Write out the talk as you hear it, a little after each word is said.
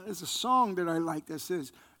There's a song that I like that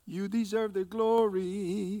says, "You deserve the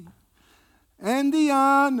glory and the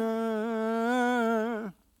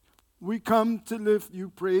honor. We come to lift you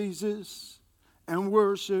praises and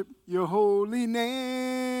worship your holy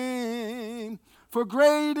name. For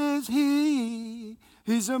great is he,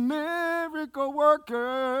 he's a miracle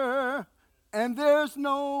worker, and there's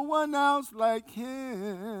no one else like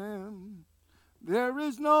him.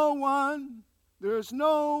 There's no one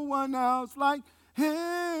else like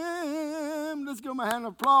him." Let's give him a hand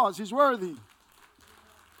of applause. He's worthy.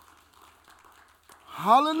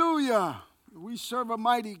 Hallelujah. We serve a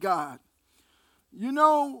mighty God. You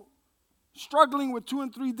know, struggling with 2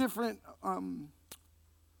 and 3 different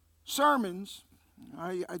sermons,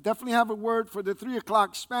 I definitely have a word for the 3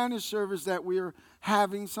 o'clock Spanish service that we're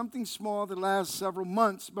having, something small the last several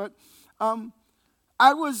months. But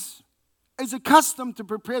I was accustomed to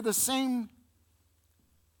prepare the same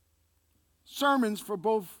sermons for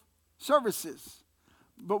both services.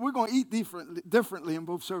 But we're going to eat differently in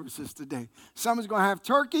both services today. Someone's going to have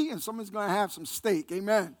turkey and someone's going to have some steak.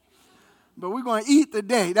 Amen. But we're going to eat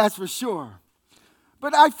today, that's for sure.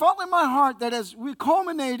 But I felt in my heart that as we're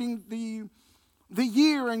culminating the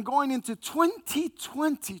year and going into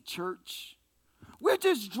 2020, church, we're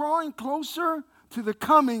just drawing closer to the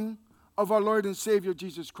coming of our Lord and Savior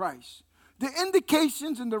Jesus Christ. The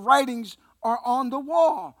indications and the writings are on the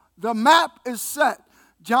wall. The map is set.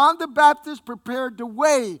 John the Baptist prepared the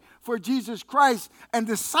way for Jesus Christ, and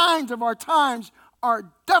the signs of our times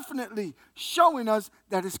are definitely showing us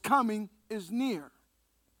that his coming is near.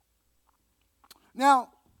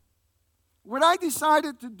 Now, what I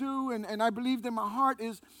decided to do, and I believed in my heart,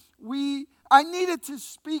 is I needed to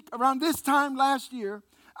speak around this time last year.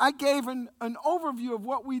 I gave an overview of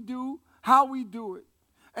what we do, how we do it.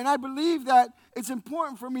 And I believe that it's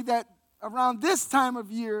important for me that around this time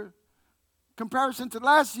of year, comparison to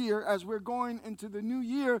last year, as we're going into the new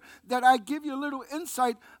year, that I give you a little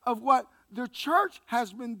insight of what the church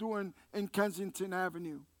has been doing in Kensington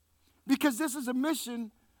Avenue. Because this is a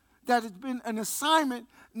mission that has been an assignment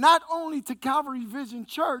not only to Calvary Vision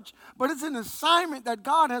Church, but it's an assignment that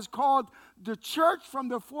God has called the church from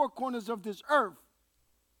the 4 corners of this earth.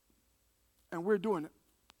 And we're doing it.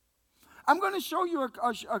 I'm going to show you a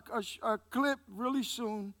clip really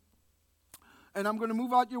soon. And I'm going to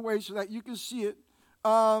move out your way so that you can see it.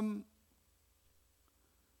 The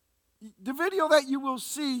video that you will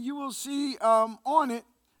see on it,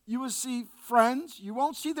 you will see friends. You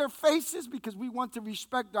won't see their faces because we want to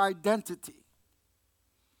respect their identity.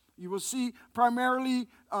 You will see primarily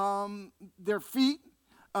their feet.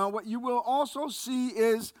 What you will also see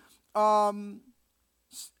is someone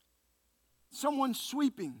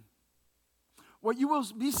sweeping. What you will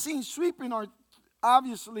be seeing sweeping are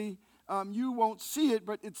obviously, you won't see it,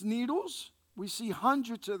 but it's needles. We see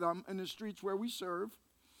hundreds of them in the streets where we serve.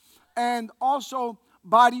 And also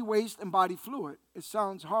body waste and body fluid. It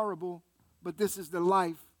sounds horrible, but this is the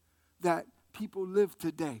life that people live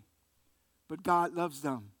today. But God loves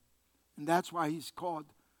them. And that's why he's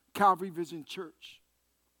called Calvary Vision Church.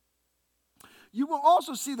 You will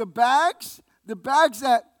also see the bags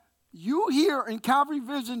that you here in Calvary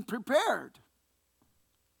Vision prepared.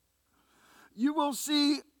 You will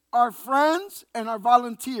see our friends and our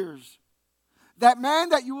volunteers. That man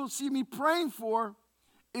that you will see me praying for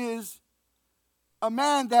is a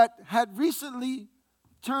man that had recently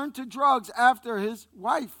turned to drugs after his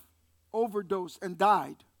wife overdosed and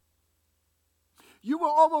died. You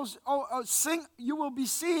will be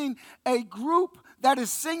seeing a group that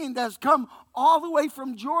is singing that's come all the way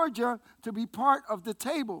from Georgia to be part of the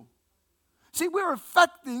table. See, we're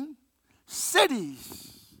affecting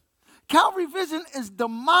cities. Calvary Vision is the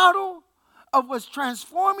model of what's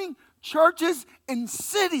transforming churches in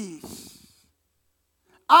cities.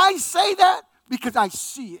 I say that because I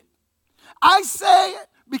see it. I say it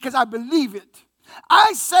because I believe it.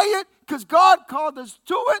 I say it because God called us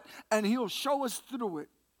to it, and he'll show us through it.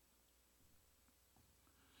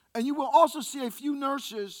 And you will also see a few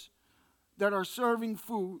nurses that are serving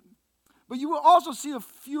food. But you will also see a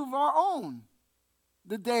few of our own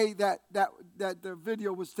the day that the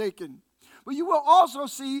video was taken. But you will also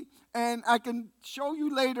see, and I can show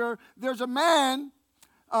you later, there's a man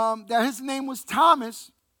that his name was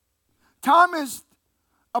Thomas. Thomas,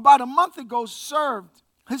 about a month ago, served.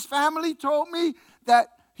 His family told me that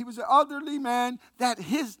he was an elderly man, that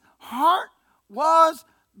his heart was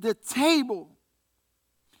the table.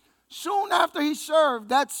 Soon after he served,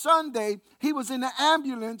 that Sunday, he was in the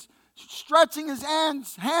ambulance, stretching his hand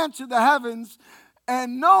to the heavens,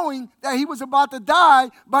 and knowing that he was about to die,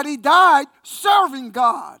 but he died serving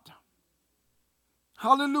God.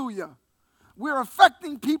 Hallelujah. We're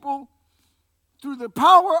affecting people through the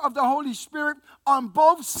power of the Holy Spirit on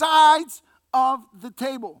both sides of the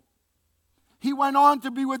table. He went on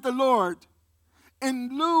to be with the Lord.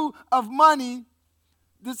 In lieu of money,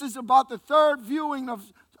 this is about the third viewing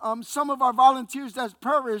of some of our volunteers that's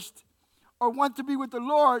perished or went to be with the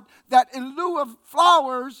Lord, that in lieu of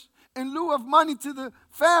flowers, in lieu of money to the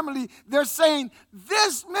family, they're saying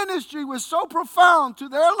this ministry was so profound to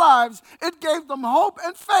their lives, it gave them hope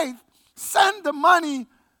and faith. Send the money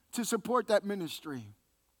to support that ministry.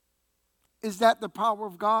 Is that the power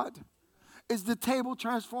of God? Is the table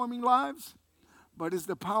transforming lives? But it's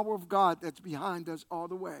the power of God that's behind us all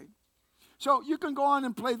the way. So you can go on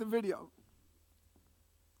and play the video.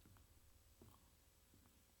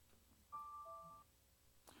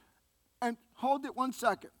 And hold it 1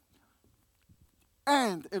 second.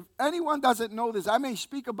 And if anyone doesn't know this, I may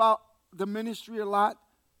speak about the ministry a lot,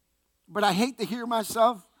 but I hate to hear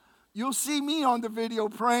myself. You'll see me on the video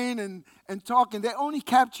praying and talking. They only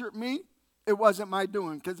captured me. It wasn't my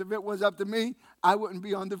doing, because if it was up to me, I wouldn't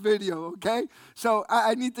be on the video, okay? So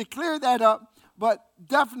I need to clear that up, but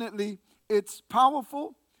definitely it's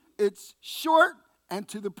powerful, it's short, and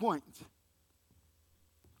to the point.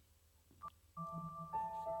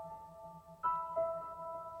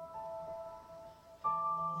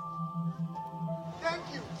 Thank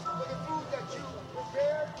you for the food that you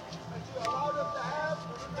prepared, that you allowed us to have,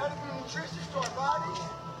 that is nutritious to our bodies.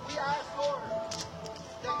 We ask, Lord,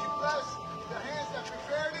 that you bless the hands that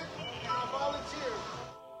prepared it and our volunteers.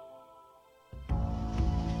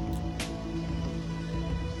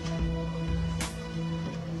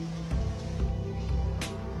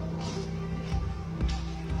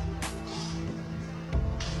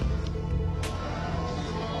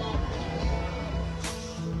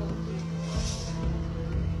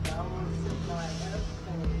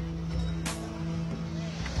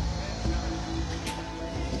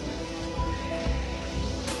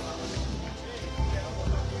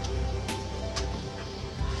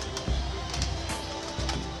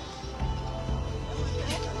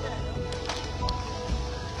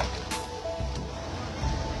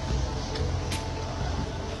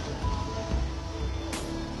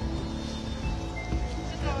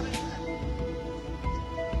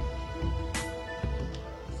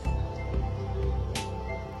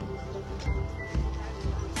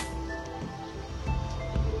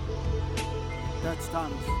 That's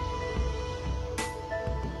Thomas.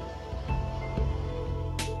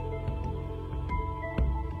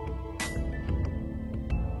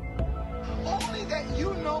 Only that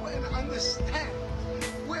you know and understand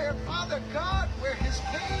where Father God, where his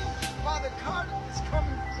pain, Father God, is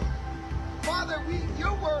coming from. Father,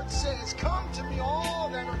 your word says, come to me all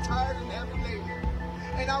that are tired and heavy laden,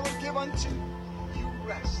 and I will give unto you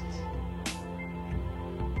rest.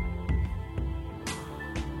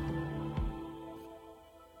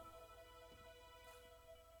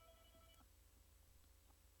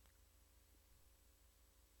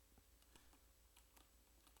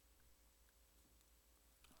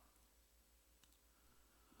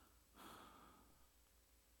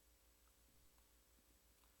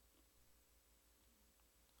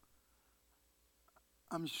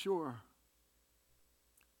 I'm sure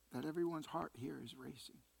that everyone's heart here is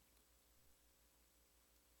racing.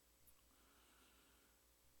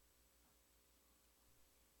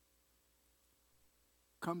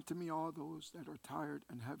 Come to me, all those that are tired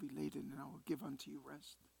and heavy laden, and I will give unto you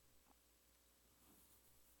rest.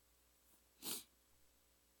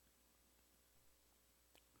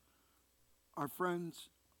 Our friends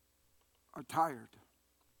are tired.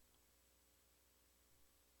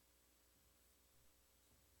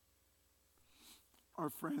 Our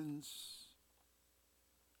friends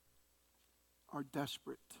are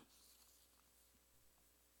desperate.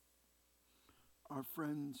 Our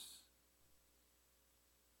friends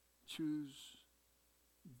choose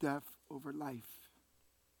death over life.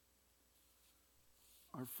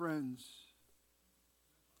 Our friends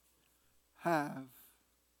have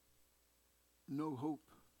no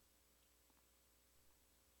hope.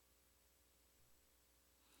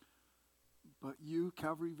 But you,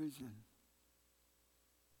 Calvary Vision,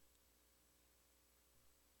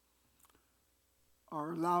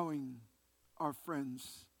 are allowing our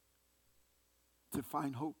friends to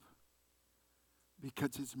find hope,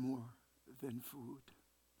 because it's more than food.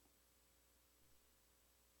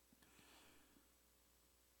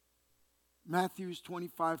 Matthew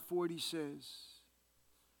 25:40 says,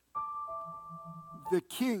 the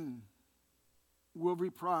king will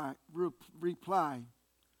reply,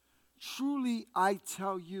 truly I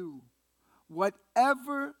tell you,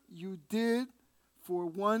 whatever you did for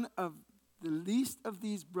one of the least of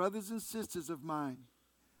these brothers and sisters of mine,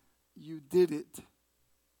 you did it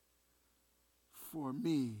for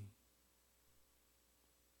me.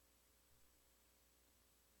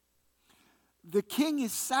 The king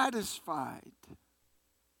is satisfied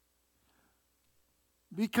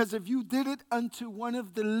because if you did it unto one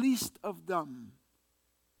of the least of them,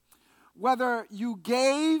 whether you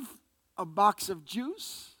gave a box of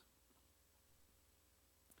juice,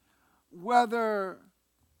 whether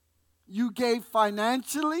you gave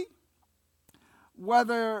financially,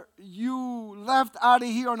 whether you left out of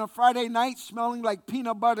here on a Friday night smelling like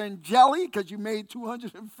peanut butter and jelly because you made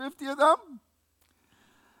 250 of them,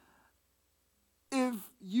 if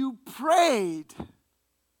you prayed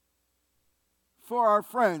for our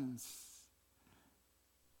friends,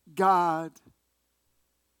 God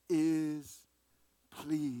is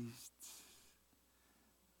pleased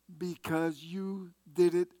because you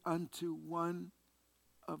did it unto one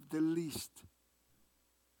of the least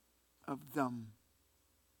of them.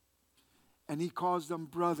 And he calls them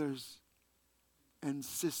brothers and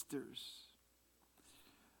sisters.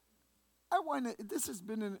 This has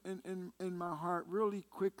been in my heart really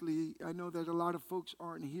quickly. I know that a lot of folks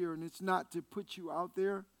aren't here, and it's not to put you out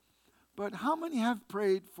there, but how many have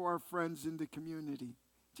prayed for our friends in the community?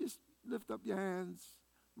 Just lift up your hands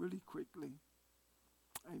really quickly.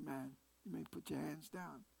 Amen. You may put your hands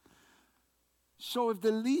down. So if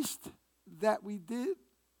the least that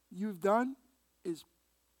you've done is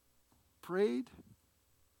prayed,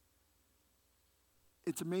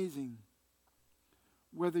 it's amazing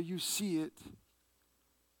whether you see it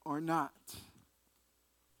or not.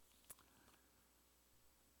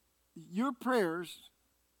 Your prayers,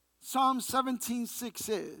 Psalm 17:6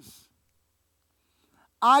 says,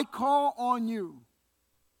 I call on you,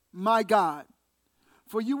 my God,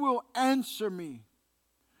 for you will answer me.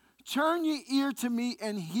 Turn your ear to me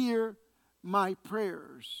and hear my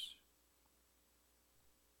prayers.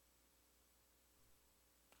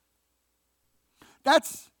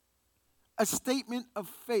 That's a statement of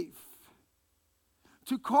faith.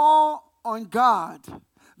 To call on God,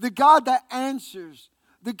 the God that answers,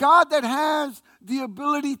 the God that has the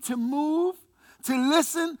ability to move, to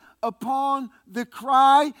listen upon the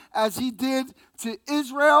cry as he did to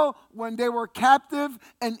Israel when they were captive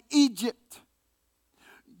in Egypt.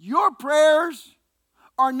 Your prayers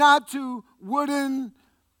are not to wooden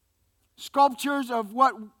sculptures of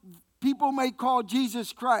what people may call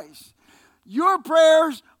Jesus Christ. Your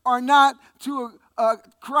prayers are not to a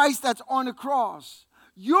Christ that's on the cross.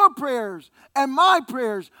 Your prayers and my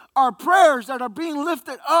prayers are prayers that are being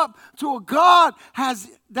lifted up to a God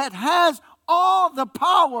that has all the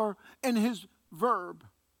power in his verb.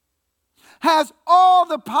 Has all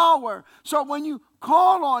the power. So when you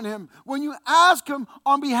call on him, when you ask him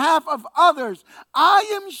on behalf of others,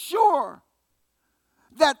 I am sure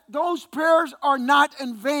that those prayers are not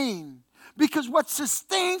in vain. Because what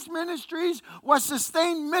sustains ministries, what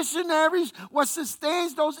sustains missionaries, what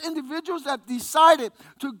sustains those individuals that decided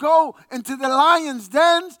to go into the lion's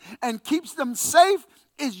dens and keeps them safe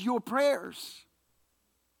is your prayers.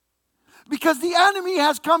 Because the enemy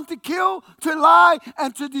has come to kill, to lie,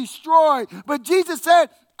 and to destroy. But Jesus said,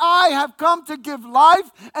 I have come to give life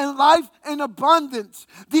and life in abundance.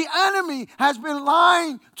 The enemy has been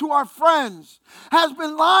lying to our friends, has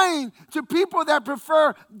been lying to people that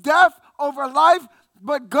prefer death over life,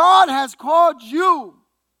 but God has called you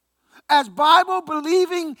as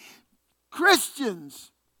Bible-believing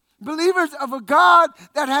Christians, believers of a God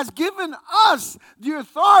that has given us the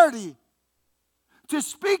authority to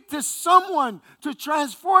speak to someone to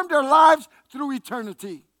transform their lives through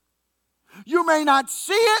eternity. You may not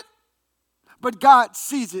see it, but God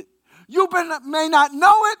sees it. You may not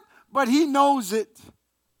know it, but he knows it.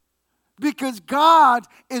 Because God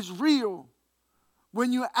is real.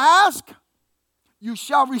 When you ask, you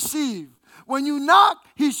shall receive. When you knock,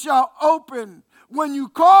 he shall open. When you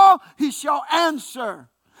call, he shall answer.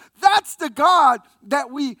 That's the God that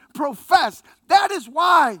we profess. That is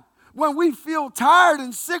why when we feel tired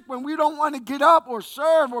and sick, when we don't want to get up or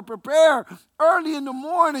serve or prepare early in the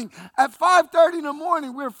morning, at 5:30 in the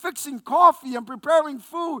morning, we're fixing coffee and preparing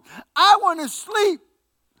food. I want to sleep,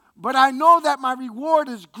 but I know that my reward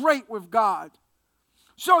is great with God.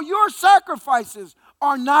 So your sacrifices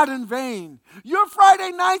are not in vain. Your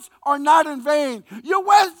Friday nights are not in vain. Your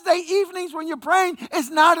Wednesday evenings when you're praying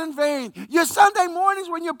is not in vain. Your Sunday mornings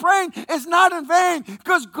when you're praying is not in vain,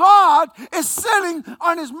 because God is sitting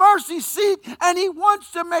on his mercy seat and he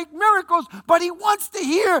wants to make miracles, but he wants to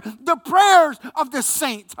hear the prayers of the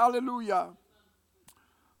saints. Hallelujah.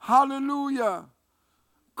 Hallelujah.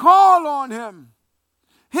 Call on him.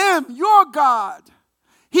 Him, your God.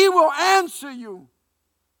 He will answer you.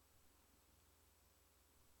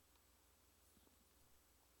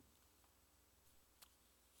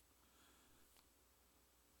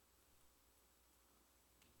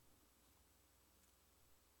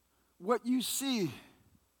 What you see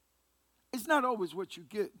is not always what you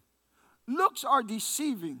get. Looks are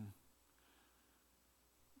deceiving.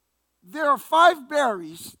 There are 5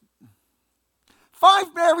 berries.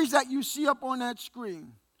 5 berries that you see up on that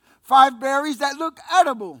screen. 5 berries that look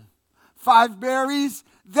edible. 5 berries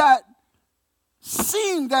that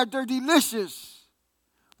seem that they're delicious.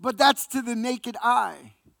 But that's to the naked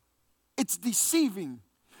eye. It's deceiving.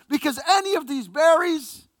 Because any of these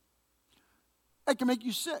berries, it can make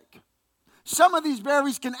you sick. Some of these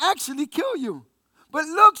berries can actually kill you. But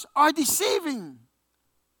looks are deceiving.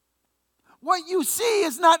 What you see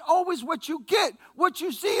is not always what you get. What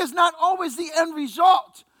you see is not always the end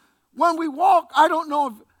result. When we walk, I don't know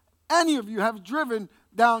if any of you have driven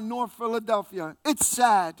down North Philadelphia. It's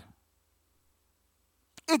sad.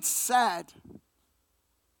 It's sad.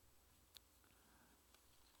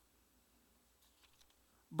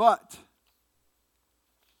 But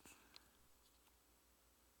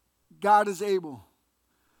God is able.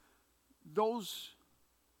 Those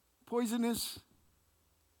poisonous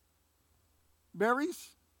berries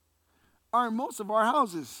are in most of our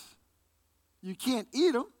houses. You can't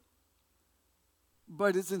eat them,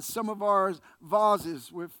 but it's in some of our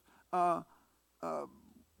vases with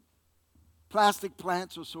plastic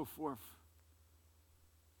plants or so forth.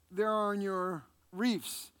 They're on your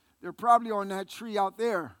reefs. They're probably on that tree out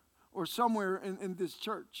there or somewhere in this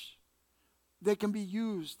church. They can be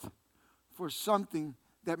used for something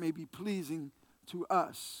that may be pleasing to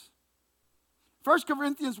us. 1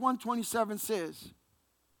 Corinthians 1:27 says,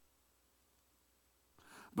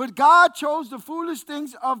 but God chose the foolish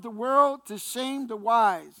things of the world to shame the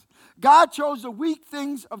wise. God chose the weak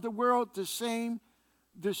things of the world to shame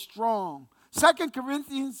the strong. 2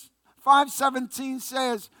 Corinthians 5:17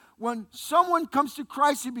 says, when someone comes to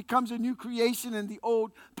Christ, he becomes a new creation and the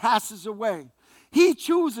old passes away. He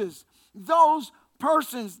chooses those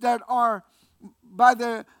persons that are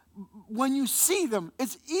when you see them,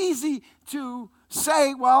 it's easy to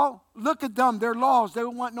say, well, look at them, they're lost, they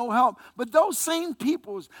don't want no help. But those same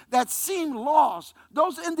peoples that seem lost,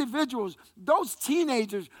 those individuals, those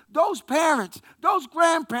teenagers, those parents, those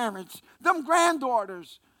grandparents, them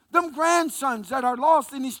granddaughters, them grandsons that are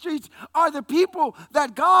lost in the streets are the people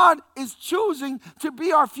that God is choosing to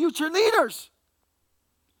be our future leaders.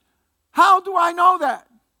 How do I know that?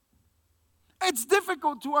 It's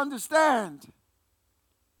difficult to understand.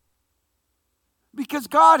 Because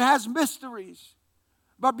God has mysteries.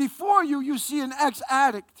 But before you, you see an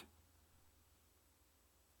ex-addict.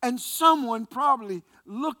 And someone probably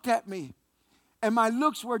looked at me. And my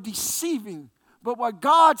looks were deceiving. But what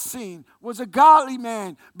God seen was a godly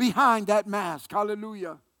man behind that mask.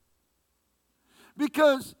 Hallelujah.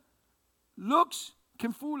 Because looks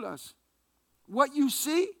can fool us. What you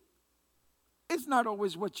see is not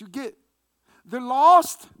always what you get. The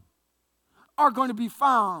lost are going to be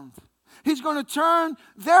found. He's going to turn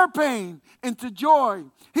their pain into joy.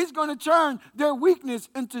 He's going to turn their weakness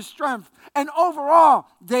into strength. And overall,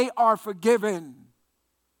 they are forgiven.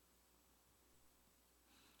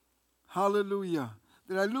 Hallelujah.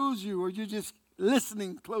 Did I lose you or are you just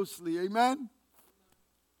listening closely? Amen?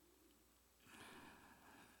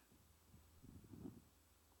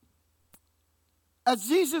 As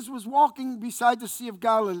Jesus was walking beside the Sea of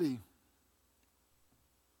Galilee,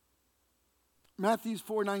 Matthew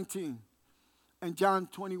 4:19 and John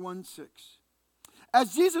 21:6.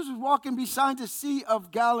 As Jesus was walking beside the Sea of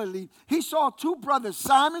Galilee, he saw 2 brothers,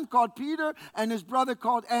 Simon called Peter and his brother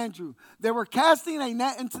called Andrew. They were casting a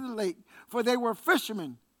net into the lake, for they were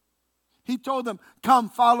fishermen. He told them, come,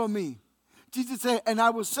 follow me. Jesus said, and I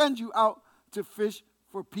will send you out to fish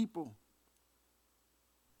for people.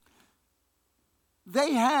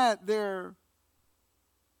 They had their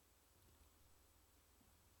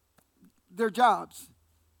jobs.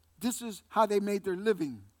 This is how they made their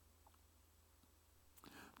living.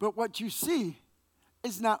 But what you see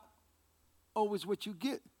is not always what you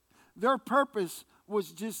get. Their purpose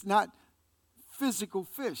was just not physical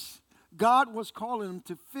fish. God was calling them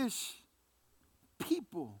to fish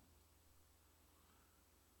people.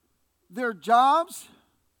 Their jobs,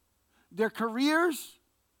 their careers,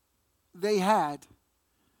 they had.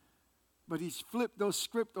 But he's flipped those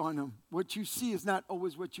script on them. What you see is not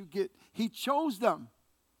always what you get. He chose them.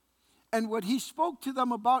 And what he spoke to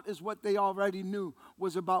them about is what they already knew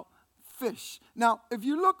was about fish. Now, if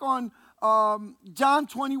you look on John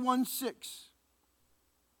 21:6,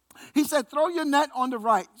 he said, throw your net on the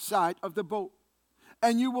right side of the boat,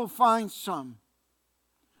 and you will find some.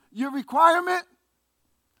 Your requirement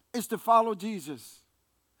is to follow Jesus.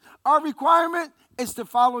 Our requirement is to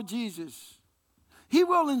follow Jesus. He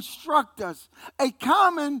will instruct us. A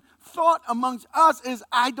common thought amongst us is,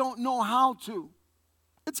 I don't know how to.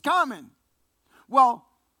 It's common. Well,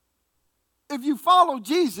 if you follow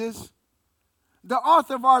Jesus, the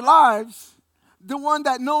author of our lives, the one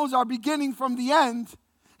that knows our beginning from the end,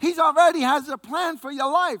 He's already has a plan for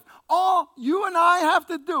your life. All you and I have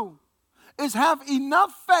to do is have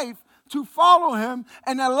enough faith to follow Him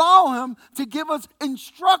and allow Him to give us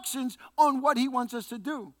instructions on what He wants us to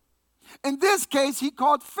do. In this case, He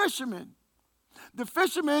called fishermen. The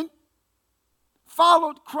fishermen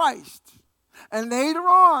followed Christ. And later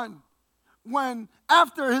on, when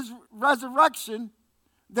after His resurrection,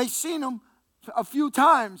 they seen Him a few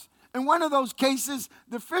times. In one of those cases,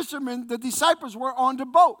 the fishermen, the disciples were on the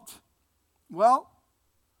boat. Well,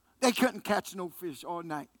 they couldn't catch no fish all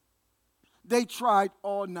night. They tried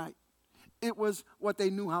all night. It was what they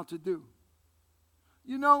knew how to do.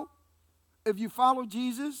 You know, if you follow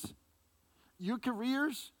Jesus, your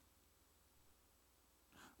careers,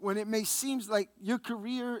 when it may seem like your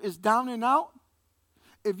career is down and out,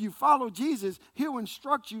 if you follow Jesus, He'll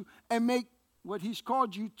instruct you and make what He's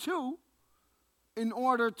called you to in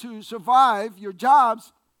order to survive your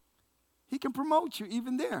jobs. He can promote you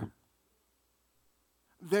even there.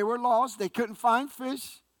 They were lost. They couldn't find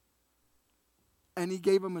fish. And He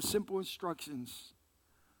gave them a simple instructions.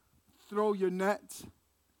 Throw your net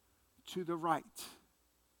to the right.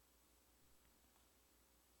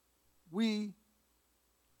 We,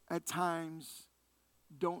 at times,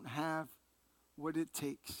 don't have what it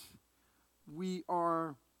takes. We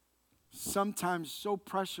are sometimes so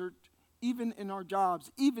pressured, even in our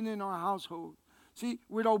jobs, even in our household. See,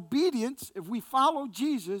 with obedience, if we follow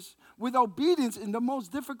Jesus, with obedience in the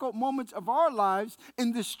most difficult moments of our lives,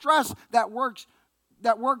 in the stress that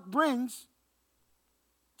work brings,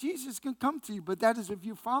 Jesus can come to you, but that is if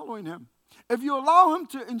you're following Him. If you allow Him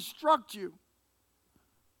to instruct you,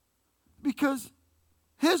 because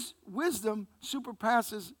His wisdom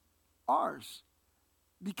surpasses ours,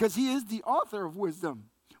 because He is the author of wisdom.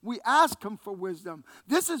 We ask Him for wisdom.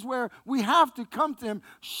 This is where we have to come to Him.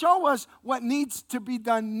 Show us what needs to be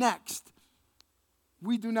done next.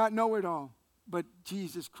 We do not know it all, but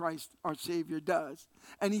Jesus Christ, our Savior, does.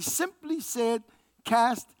 And He simply said,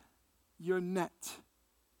 cast your net.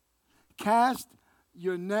 Cast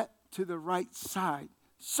your net to the right side.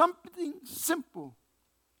 Something simple.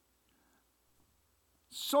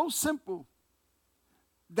 So simple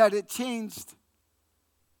that it changed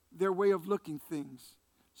their way of looking things.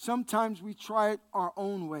 Sometimes we try it our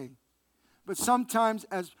own way. But sometimes,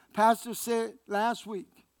 as Pastor said last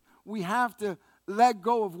week, we have to let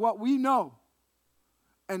go of what we know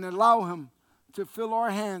and allow Him to fill our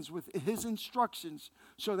hands with His instructions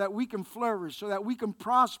so that we can flourish, so that we can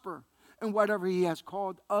prosper in whatever He has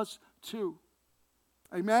called us to.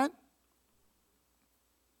 Amen?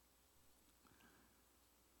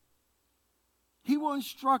 He will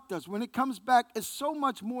instruct us. When it comes back, it's so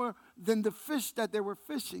much more than the fish that they were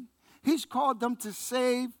fishing. He's called them to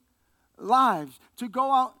save lives, to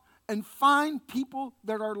go out and find people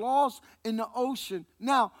that are lost in the ocean.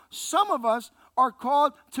 Now, some of us are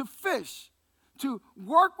called to fish, to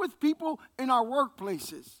work with people in our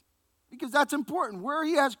workplaces, because that's important, where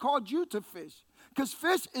He has called you to fish. Because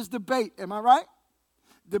fish is the bait, am I right?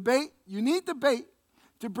 The bait, you need the bait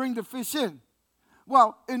to bring the fish in.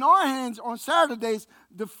 Well, in our hands on Saturdays,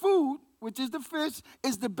 the food, which is the fish,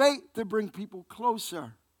 is the bait to bring people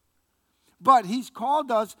closer. But He's called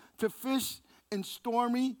us to fish in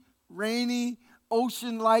stormy, rainy,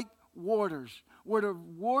 ocean-like waters, where the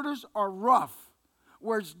waters are rough,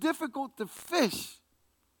 where it's difficult to fish.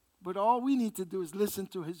 But all we need to do is listen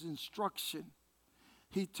to His instruction.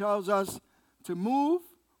 He tells us to move,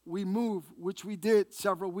 we move, which we did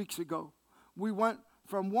several weeks ago. We went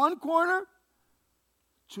from one corner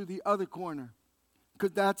to the other corner,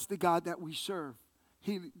 because that's the God that we serve.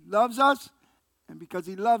 He loves us, and because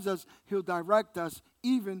He loves us, He'll direct us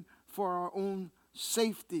even for our own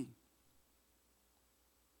safety.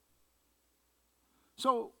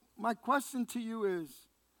 So my question to you is,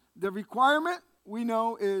 the requirement we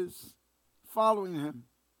know is following Him.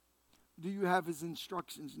 Do you have His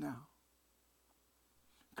instructions now?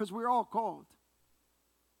 Because we're all called.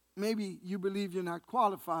 Maybe you believe you're not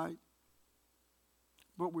qualified,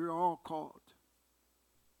 but we're all called.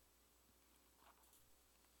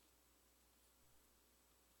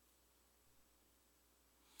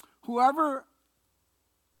 Whoever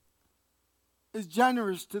is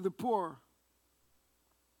generous to the poor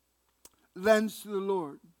lends to the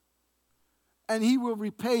Lord, and he will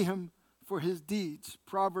repay him for his deeds.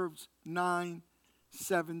 Proverbs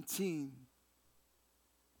 9:17.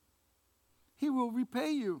 He will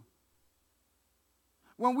repay you.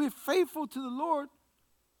 When we're faithful to the Lord,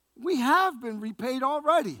 we have been repaid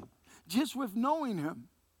already, just with knowing him.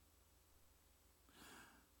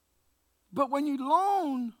 But when you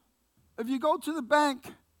loan, if you go to the bank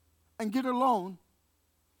and get a loan,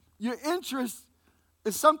 your interest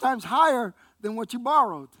is sometimes higher than what you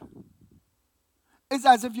borrowed. It's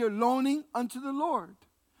as if you're loaning unto the Lord.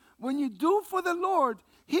 When you do for the Lord,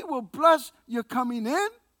 he will bless your coming in.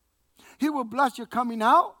 He will bless your coming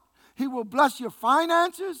out. He will bless your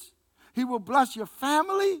finances. He will bless your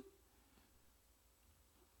family.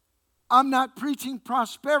 I'm not preaching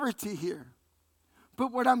prosperity here.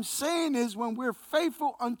 But what I'm saying is when we're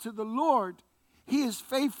faithful unto the Lord, he is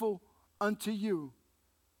faithful unto you.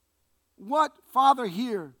 What father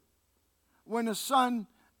here, when a son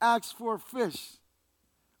asks for a fish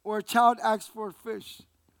or a child asks for a fish,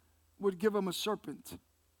 would give him a serpent?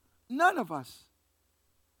 None of us.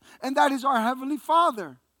 And that is our Heavenly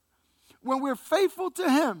Father. When we're faithful to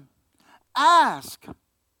him, ask.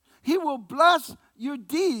 He will bless your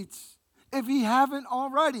deeds if he haven't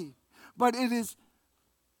already. But it is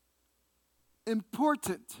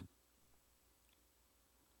important.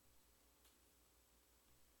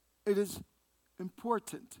 It is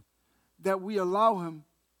important that we allow him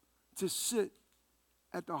to sit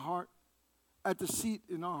at the seat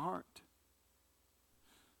in our heart.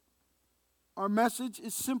 Our message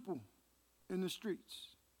is simple in the streets.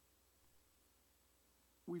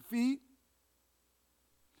 We feed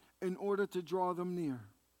in order to draw them near.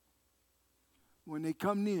 When they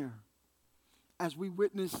come near, as we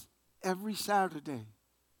witness every Saturday,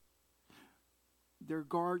 their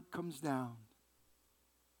guard comes down.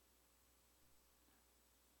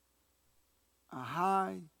 A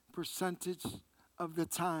high percentage of the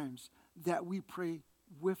times that we pray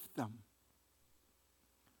with them,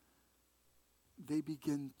 they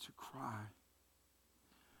begin to cry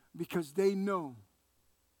because they know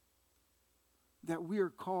that we are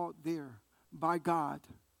called there by God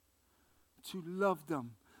to love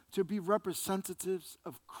them, to be representatives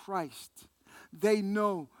of Christ. They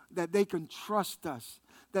know that they can trust us,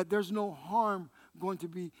 that there's no harm going to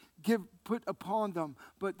be put upon them,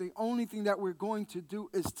 but the only thing that we're going to do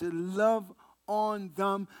is to love on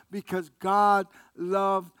them because God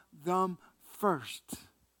loved them first.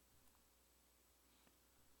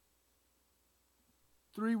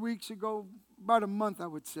 3 weeks ago, about a month I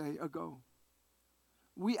would say ago,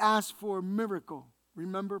 we asked for a miracle.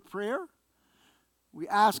 Remember prayer? We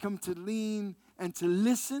asked him to lean and to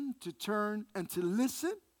listen, to turn and to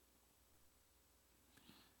listen.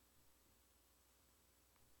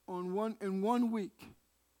 In 1 week,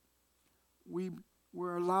 we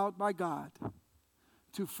were allowed by God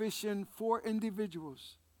to fish in 4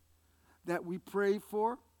 individuals that we prayed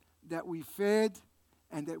for, that we fed,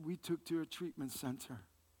 and that we took to a treatment center.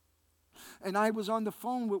 And I was on the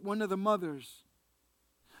phone with one of the mothers.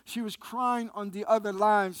 She was crying on the other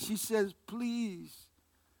line. She says, please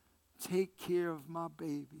take care of my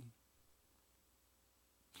baby.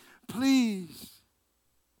 Please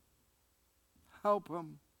help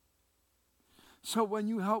him. So when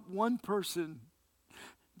you help one person,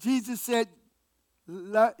 Jesus said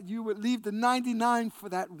you would leave the 99 for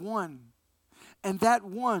that one. And that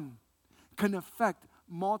one can affect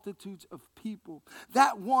multitudes of people.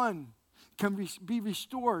 That one can be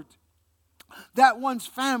restored. That one's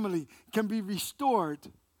family can be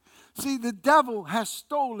restored. See, the devil has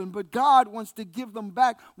stolen, but God wants to give them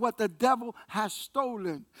back what the devil has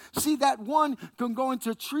stolen. See, that one can go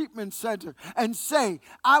into a treatment center and say,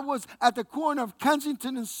 I was at the corner of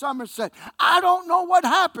Kensington and Somerset. I don't know what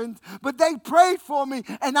happened, but they prayed for me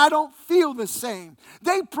and I don't feel the same.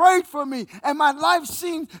 They prayed for me and my life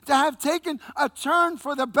seemed to have taken a turn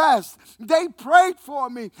for the best. They prayed for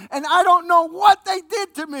me and I don't know what they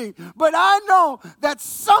did to me, but I know that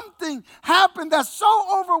something happened that's so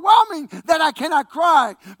overwhelming that I cannot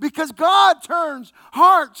cry, because God turns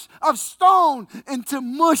hearts of stone into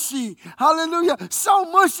mushy. Hallelujah. So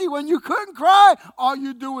mushy when you couldn't cry, all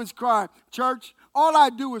you do is cry. Church, all I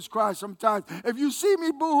do is cry sometimes. If you see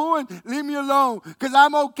me boo-hooing, leave me alone, because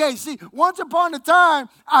I'm okay. See, once upon a time,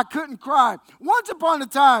 I couldn't cry. Once upon a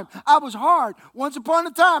time, I was hard. Once upon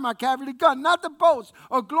a time, I carried a gun, not to boast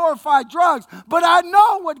or glorify drugs, but I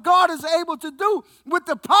know what God is able to do with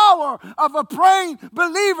the power of a praying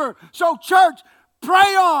believer. So church, pray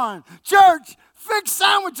on. Church, Fix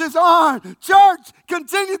sandwiches on. Church,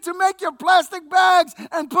 continue to make your plastic bags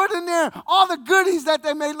and put in there all the goodies that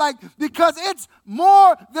they may like, because it's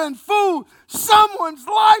more than food. Someone's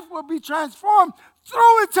life will be transformed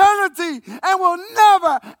through eternity and will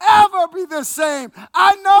never, ever be the same.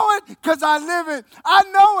 I know it because I live it. I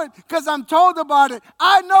know it because I'm told about it.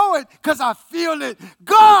 I know it because I feel it.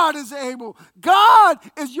 God is able. God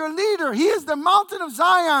is your leader. He is the mountain of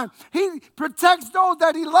Zion. He protects those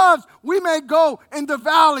that he loves. We may go in the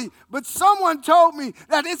valley, but someone told me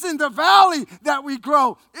that it's in the valley that we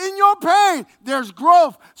grow. In your pain, there's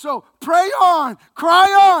growth. So pray on, cry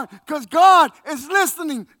on, because God is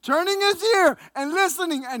listening, turning his ear and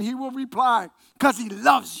listening, and he will reply because he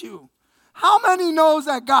loves you. How many knows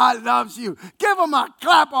that God loves you? Give him a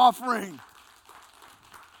clap offering.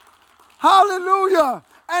 Hallelujah.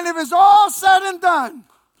 And if it's all said and done,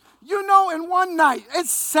 you know, in one night,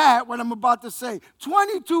 it's sad what I'm about to say,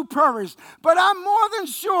 22 perished, but I'm more than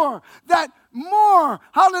sure that more,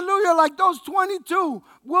 hallelujah, like those 22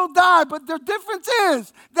 will die. But the difference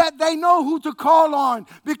is that they know who to call on,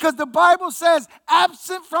 because the Bible says,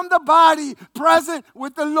 absent from the body, present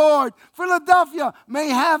with the Lord. Philadelphia may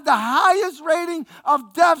have the highest rating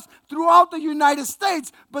of deaths throughout the United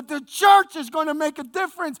States, but the church is going to make a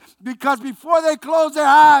difference, because before they close their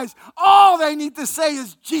eyes, all they need to say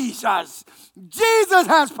is Jesus. Jesus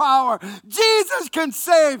has power. Jesus can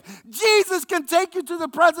save. Jesus can take you to the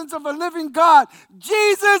presence of a living God.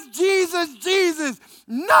 Jesus, Jesus, Jesus.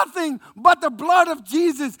 Nothing but the blood of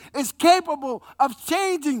Jesus is capable of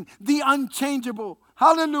changing the unchangeable.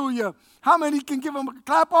 Hallelujah. How many can give him a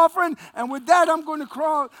clap offering? And with that, I'm going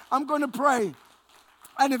to pray.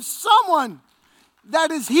 And if someone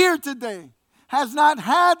that is here today has not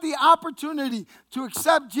had the opportunity to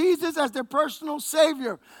accept Jesus as their personal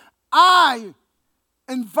Savior, I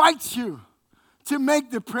invite you to make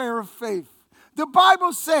the prayer of faith. The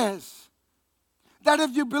Bible says that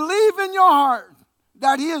if you believe in your heart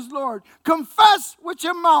that he is Lord, confess with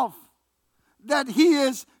your mouth that he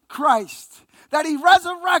is Christ, that he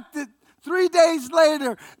resurrected 3 days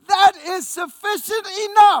later, that is sufficient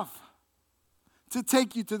enough to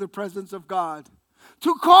take you to the presence of God,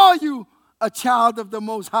 to call you a child of the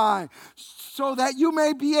Most High, so that you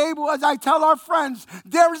may be able, as I tell our friends,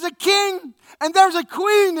 there is a king and there's a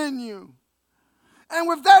queen in you. And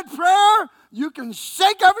with that prayer, you can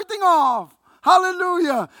shake everything off.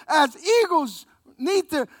 Hallelujah. As eagles need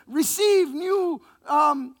to receive new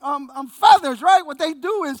feathers, right? What they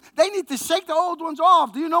do is they need to shake the old ones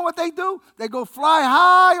off. Do you know what they do? They go fly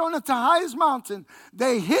high on the highest mountain.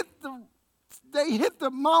 They hit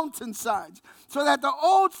the mountainsides so that the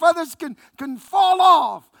old feathers can fall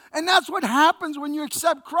off. And that's what happens when you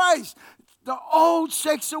accept Christ. The old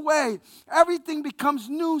shakes away. Everything becomes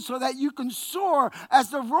new so that you can soar as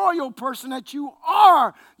the royal person that you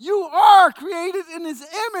are. You are created in his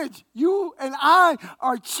image. You and I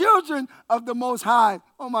are children of the Most High.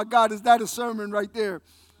 Oh my God, is that a sermon right there?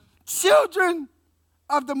 Children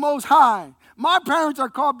of the Most High. My parents are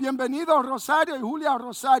called Bienvenido Rosario y Julia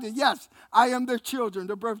Rosario. Yes, I am their children,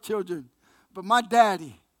 their birth children. But my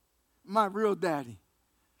daddy, my real daddy,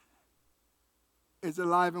 is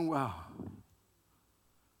alive and well.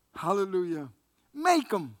 Hallelujah.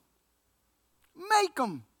 Make him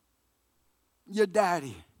your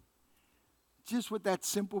daddy. Just with that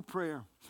simple prayer.